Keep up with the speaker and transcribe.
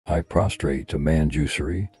I prostrate to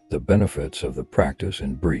Mañjuśrī, the benefits of the practice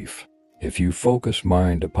in brief. If you focus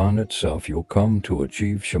mind upon itself, you'll come to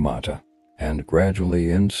achieve shamatha, and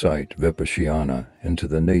gradually insight vipaśyanā into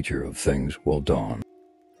the nature of things will dawn.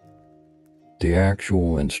 The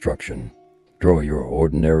actual instruction: draw your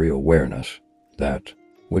ordinary awareness, that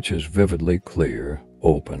which is vividly clear,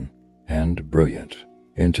 open, and brilliant,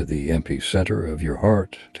 into the empty center of your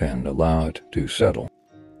heart and allow it to settle.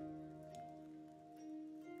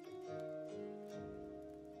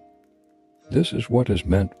 This is what is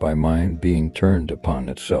meant by mind being turned upon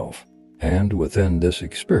itself, and within this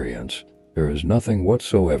experience, there is nothing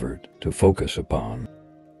whatsoever to focus upon.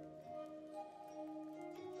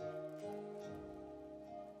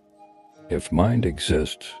 If mind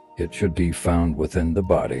exists, it should be found within the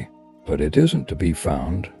body, but it isn't to be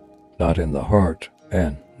found, not in the heart,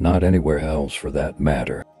 and not anywhere else for that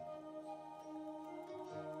matter.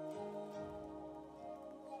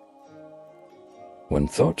 When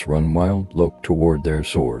thoughts run wild, look toward their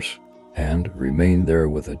source, and remain there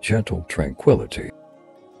with a gentle tranquility.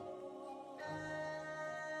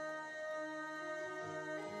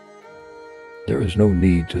 There is no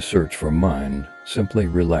need to search for mind, simply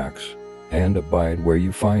relax and abide where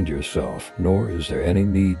you find yourself, nor is there any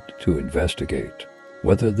need to investigate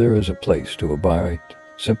whether there is a place to abide.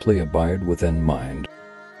 Simply abide within mind.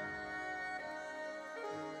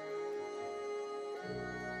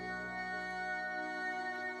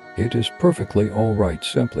 It is perfectly all right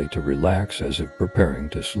simply to relax as if preparing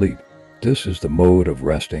to sleep. This is the mode of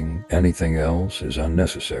resting. Anything else is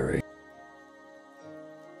unnecessary.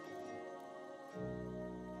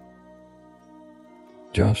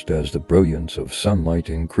 Just as the brilliance of sunlight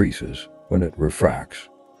increases when it refracts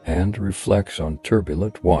and reflects on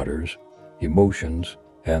turbulent waters, emotions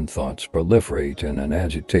and thoughts proliferate in an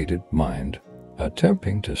agitated mind.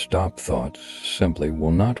 Attempting to stop thoughts simply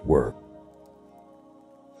will not work.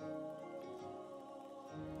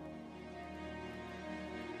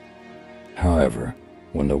 However,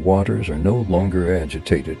 when the waters are no longer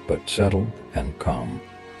agitated but settled and calm,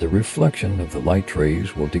 the reflection of the light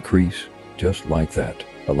rays will decrease. Just like that,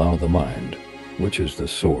 allow the mind, which is the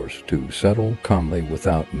source, to settle calmly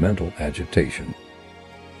without mental agitation.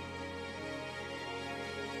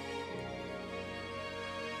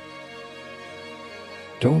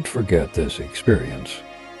 Don't forget this experience,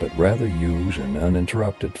 but rather use an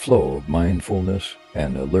uninterrupted flow of mindfulness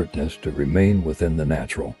and alertness to remain within the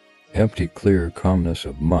natural, empty, clear calmness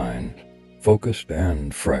of mind, focused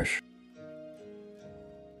and fresh.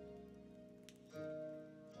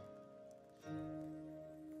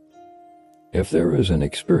 If there is an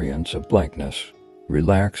experience of blankness,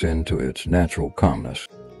 relax into its natural calmness.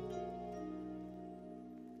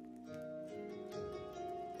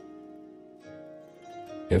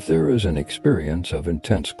 If there is an experience of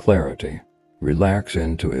intense clarity, relax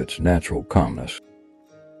into its natural calmness.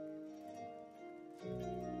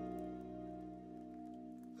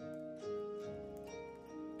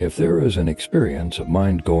 If there is an experience of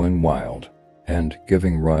mind going wild and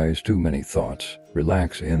giving rise to many thoughts,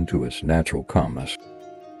 relax into its natural calmness.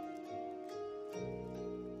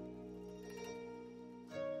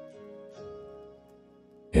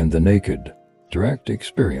 In the naked, direct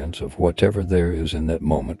experience of whatever there is in that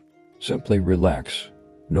moment, simply relax,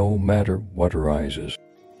 no matter what arises.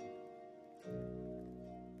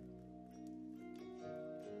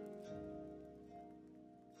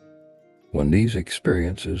 When these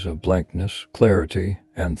experiences of blankness, clarity,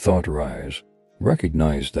 and thought arise,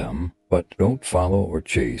 recognize them, but don't follow or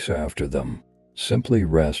chase after them. Simply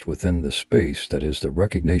rest within the space that is the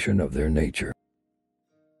recognition of their nature.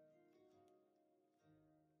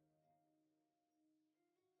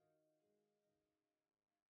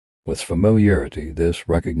 With familiarity, this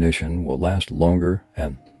recognition will last longer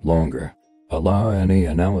and longer. Allow any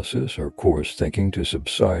analysis or coarse thinking to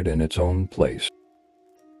subside in its own place.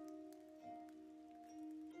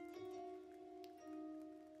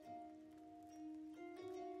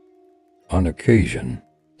 On occasion,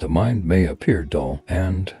 the mind may appear dull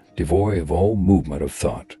and devoid of all movement of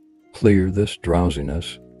thought. Clear this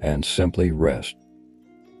drowsiness and simply rest.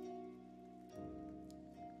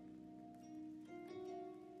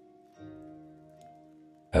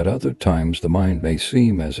 At other times, the mind may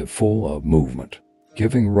seem as if full of movement,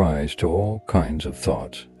 giving rise to all kinds of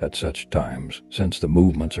thoughts. At such times, since the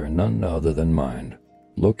movements are none other than mind,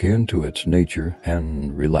 look into its nature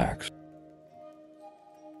and relax.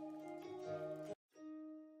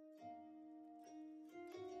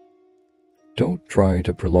 Don't try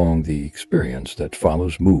to prolong the experience that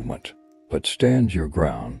follows movement, but stand your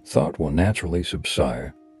ground. Thought will naturally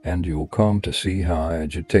subside, and you'll come to see how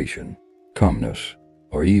agitation, calmness,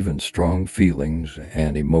 or even strong feelings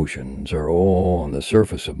and emotions are all on the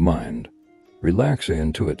surface of mind. Relax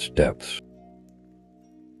into its depths.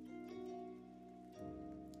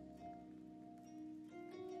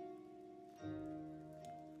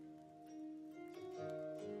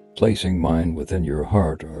 Placing mind within your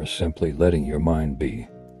heart or simply letting your mind be.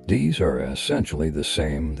 These are essentially the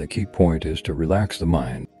same. The key point is to relax the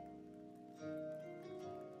mind.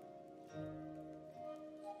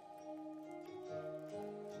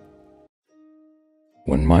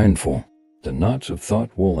 When mindful, the knots of thought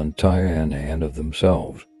will untie in and of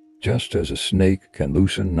themselves, just as a snake can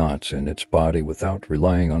loosen knots in its body without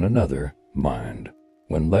relying on another. Mind,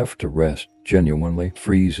 when left to rest, genuinely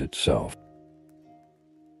frees itself.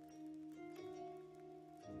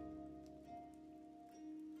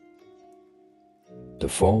 The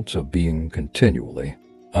faults of being continually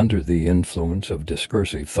under the influence of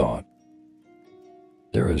discursive thought.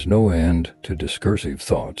 There is no end to discursive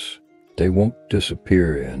thoughts. They won't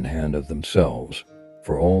disappear in and of themselves,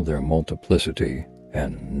 for all their multiplicity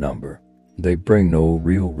and number. They bring no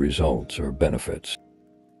real results or benefits.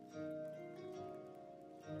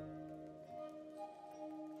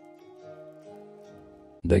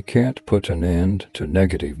 They can't put an end to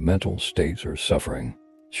negative mental states or suffering.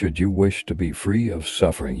 Should you wish to be free of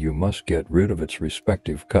suffering, you must get rid of its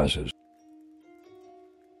respective causes.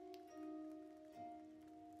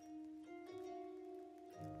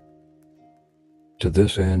 To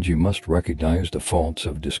this end, you must recognize the faults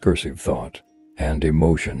of discursive thought and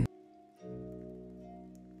emotion.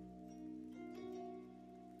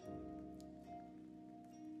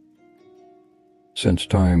 Since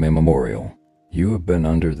time immemorial, you have been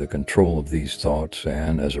under the control of these thoughts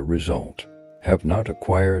and, as a result, have not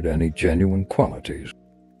acquired any genuine qualities.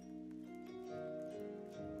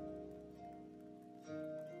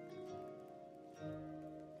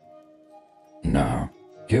 Now,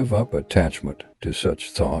 give up attachment to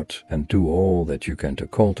such thoughts and do all that you can to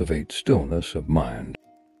cultivate stillness of mind.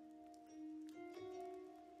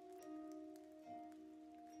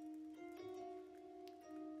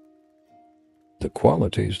 The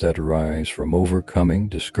qualities that arise from overcoming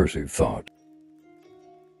discursive thought.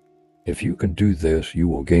 If you can do this, you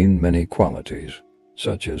will gain many qualities,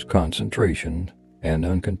 such as concentration and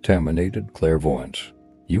uncontaminated clairvoyance.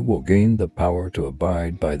 You will gain the power to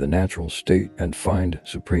abide by the natural state and find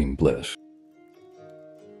supreme bliss.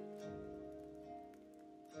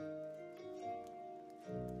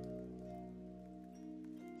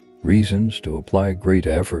 Reasons to apply great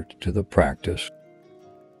effort to the practice.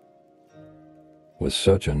 With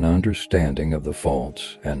such an understanding of the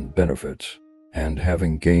faults and benefits, and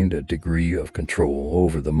having gained a degree of control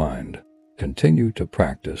over the mind, continue to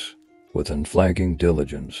practice with unflagging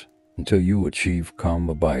diligence until you achieve calm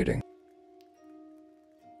abiding.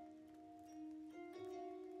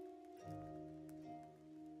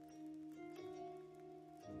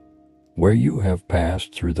 Where you have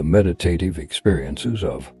passed through the meditative experiences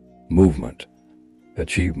of movement,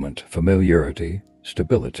 achievement, familiarity,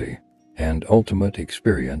 stability, and ultimate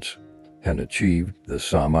experience, and achieved the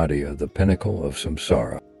Samatha, the pinnacle of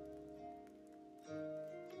samsara.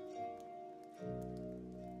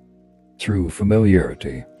 Through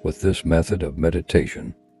familiarity with this method of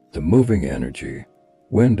meditation, the moving energy,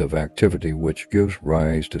 wind of activity which gives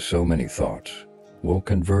rise to so many thoughts, will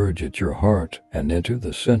converge at your heart and into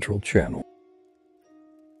the central channel.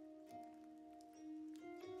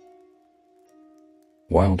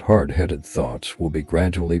 Wild, hard-headed thoughts will be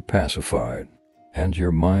gradually pacified, and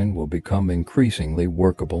your mind will become increasingly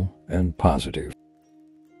workable and positive.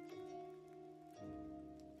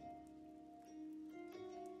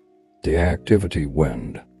 The activity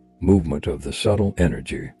wind, movement of the subtle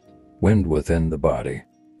energy, wind within the body,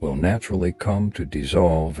 will naturally come to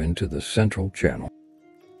dissolve into the central channel.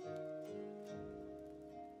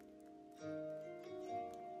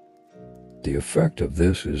 The effect of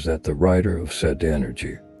this is that the rider of said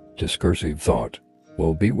energy, discursive thought,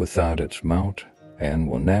 will be without its mount and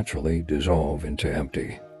will naturally dissolve into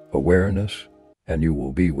empty awareness, and you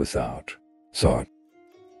will be without thought.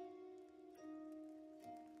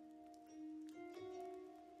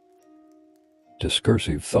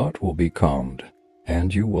 Discursive thought will be calmed,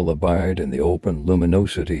 and you will abide in the open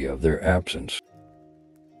luminosity of their absence.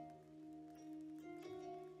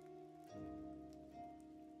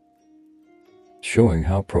 Showing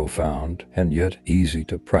how profound and yet easy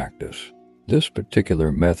to practice this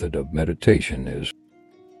particular method of meditation is.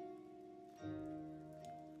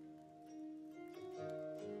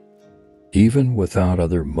 Even without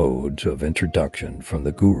other modes of introduction from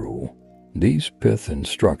the Guru, these pith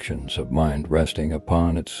instructions of mind resting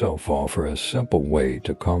upon itself offer a simple way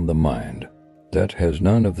to calm the mind that has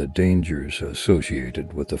none of the dangers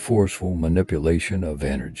associated with the forceful manipulation of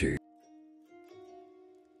energy.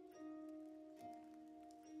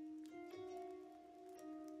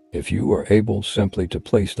 If you are able simply to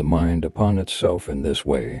place the mind upon itself in this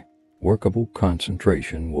way, workable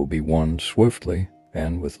concentration will be won swiftly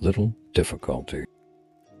and with little difficulty.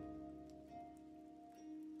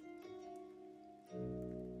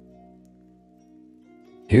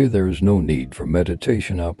 Here there is no need for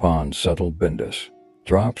meditation upon subtle bindus,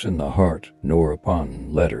 drops in the heart, nor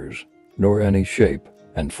upon letters, nor any shape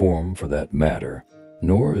and form for that matter,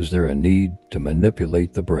 nor is there a need to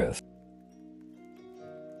manipulate the breath.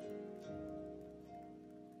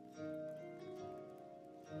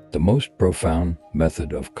 The most profound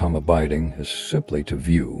method of calm abiding is simply to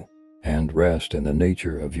view and rest in the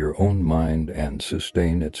nature of your own mind and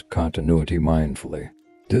sustain its continuity mindfully.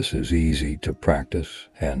 This is easy to practice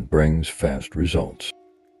and brings fast results.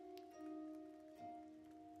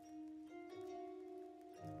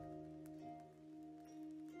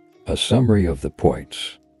 A summary of the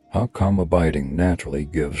points: how calm abiding naturally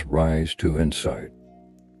gives rise to insight.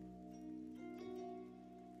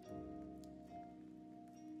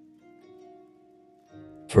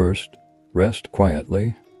 First, rest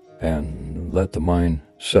quietly and let the mind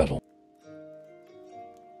settle.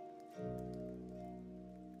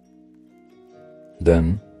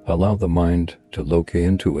 Then, allow the mind to look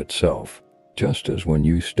into itself, just as when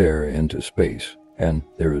you stare into space and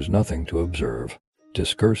there is nothing to observe.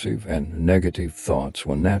 Discursive and negative thoughts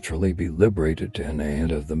will naturally be liberated in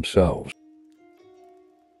and of themselves.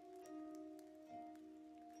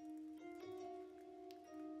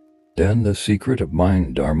 Then the secret of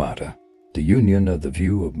mind dharmata, the union of the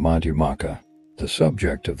view of madhyamaka, the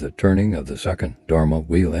subject of the turning of the second dharma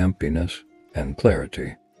wheel, emptiness and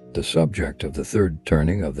clarity, the subject of the third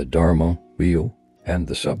turning of the dharma wheel, and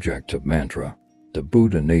the subject of mantra, the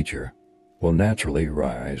Buddha nature, will naturally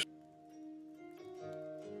rise.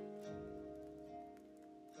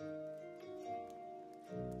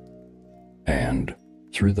 And,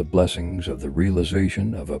 through the blessings of the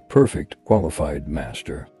realization of a perfect qualified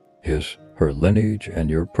master, his, her lineage and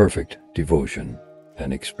your perfect devotion,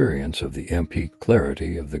 an experience of the MP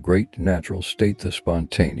clarity of the great natural state, the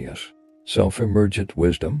spontaneous, self-emergent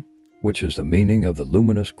wisdom, which is the meaning of the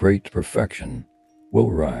luminous great perfection,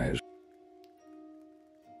 will rise.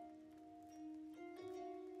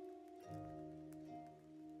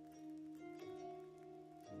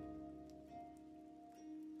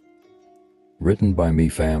 Written by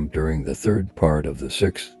Mipham during the third part of the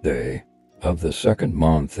 6th day of the second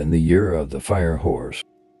month in the year of the fire horse.